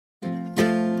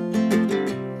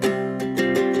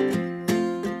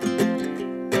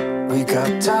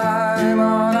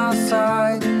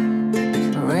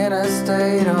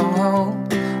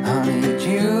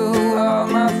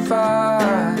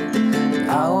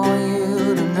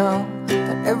know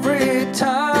that every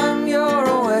time you're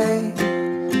away,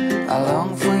 I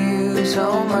long for you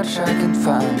so much I can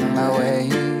find my way.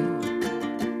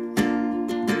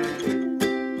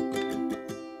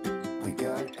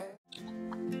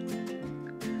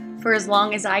 For as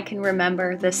long as I can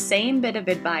remember, the same bit of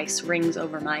advice rings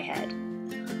over my head.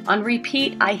 On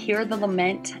repeat, I hear the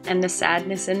lament and the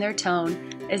sadness in their tone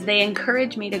as they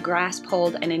encourage me to grasp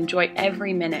hold and enjoy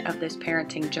every minute of this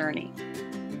parenting journey.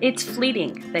 It's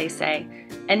fleeting, they say,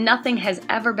 and nothing has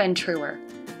ever been truer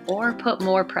or put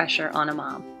more pressure on a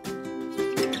mom.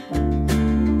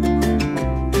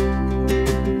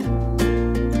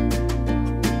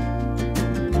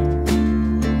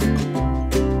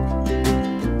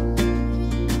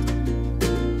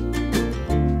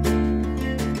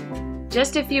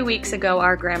 Just a few weeks ago,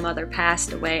 our grandmother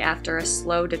passed away after a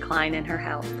slow decline in her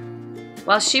health.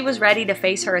 While she was ready to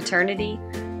face her eternity,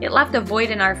 it left a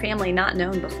void in our family not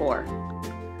known before.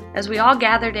 As we all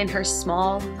gathered in her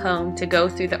small home to go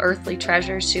through the earthly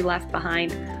treasures she left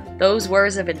behind, those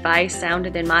words of advice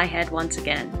sounded in my head once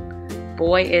again.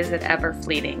 Boy, is it ever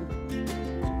fleeting.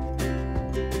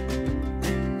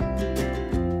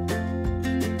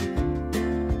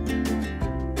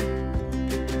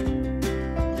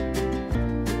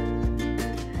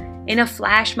 In a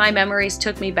flash, my memories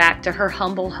took me back to her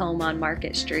humble home on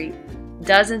Market Street.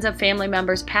 Dozens of family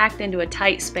members packed into a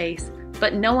tight space,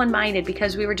 but no one minded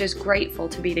because we were just grateful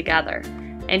to be together.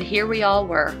 And here we all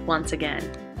were once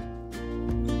again.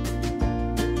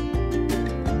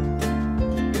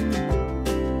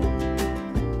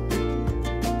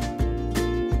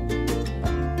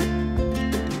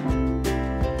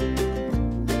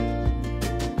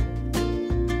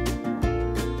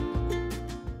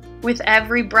 With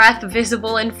every breath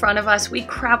visible in front of us, we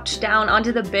crouched down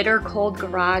onto the bitter cold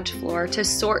garage floor to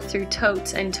sort through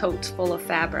totes and totes full of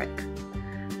fabric.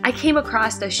 I came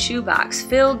across a shoebox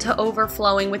filled to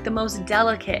overflowing with the most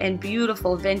delicate and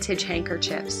beautiful vintage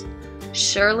handkerchiefs.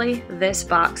 Surely this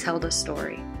box held a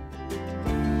story.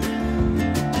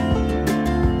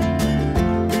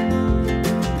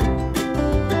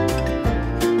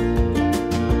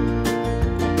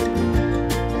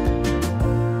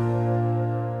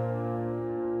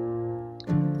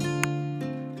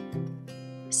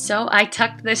 So I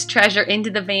tucked this treasure into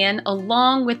the van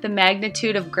along with the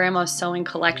magnitude of Grandma's sewing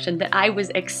collection that I was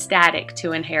ecstatic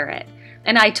to inherit.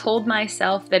 And I told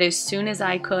myself that as soon as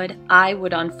I could, I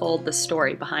would unfold the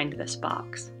story behind this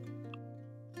box.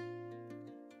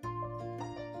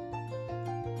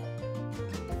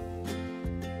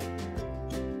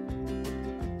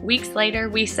 Weeks later,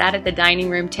 we sat at the dining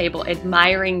room table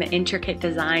admiring the intricate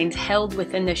designs held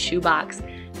within the shoebox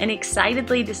and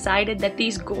excitedly decided that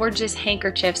these gorgeous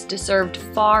handkerchiefs deserved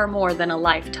far more than a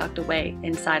life tucked away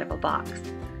inside of a box.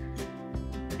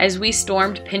 As we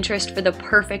stormed Pinterest for the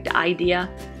perfect idea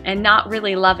and not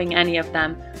really loving any of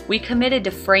them, we committed to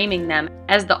framing them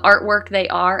as the artwork they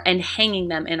are and hanging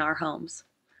them in our homes.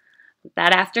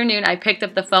 That afternoon, I picked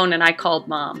up the phone and I called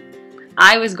Mom.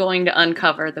 I was going to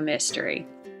uncover the mystery.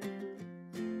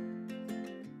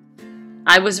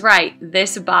 I was right,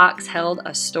 this box held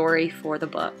a story for the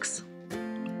books.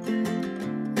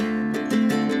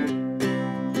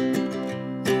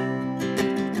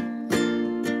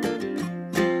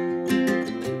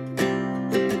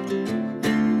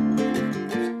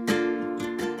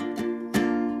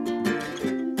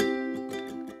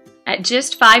 At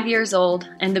just 5 years old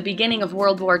and the beginning of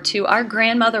World War II, our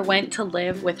grandmother went to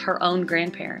live with her own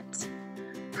grandparents.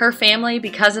 Her family,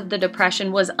 because of the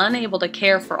Depression, was unable to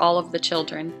care for all of the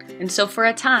children, and so for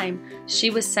a time, she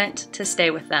was sent to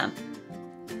stay with them.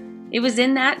 It was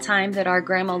in that time that our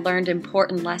grandma learned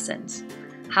important lessons,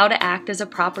 how to act as a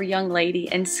proper young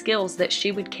lady, and skills that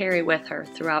she would carry with her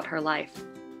throughout her life.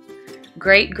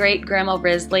 Great-great-grandma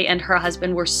Risley and her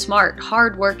husband were smart,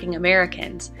 hard-working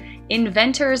Americans,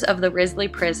 inventors of the Risley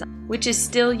Prism, which is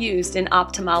still used in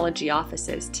ophthalmology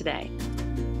offices today.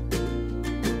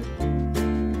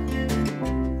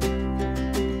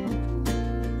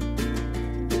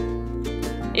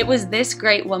 It was this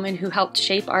great woman who helped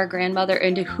shape our grandmother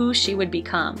into who she would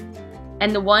become,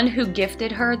 and the one who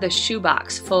gifted her the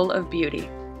shoebox full of beauty.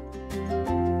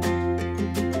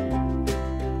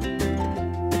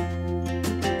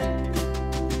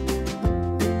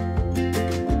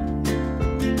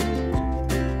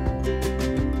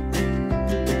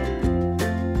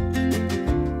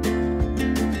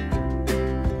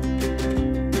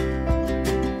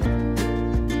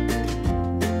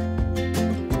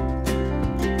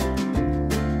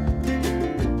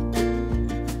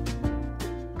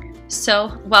 So,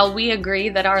 while we agree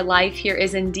that our life here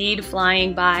is indeed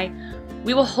flying by,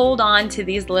 We will hold on to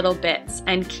these little bits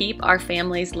and keep our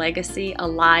family's legacy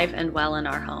alive and well in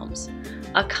our homes.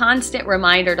 A constant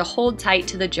reminder to hold tight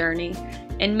to the journey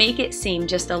and make it seem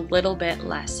just a little bit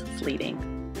less fleeting.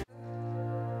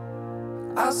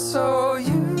 I saw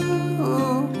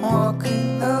you walking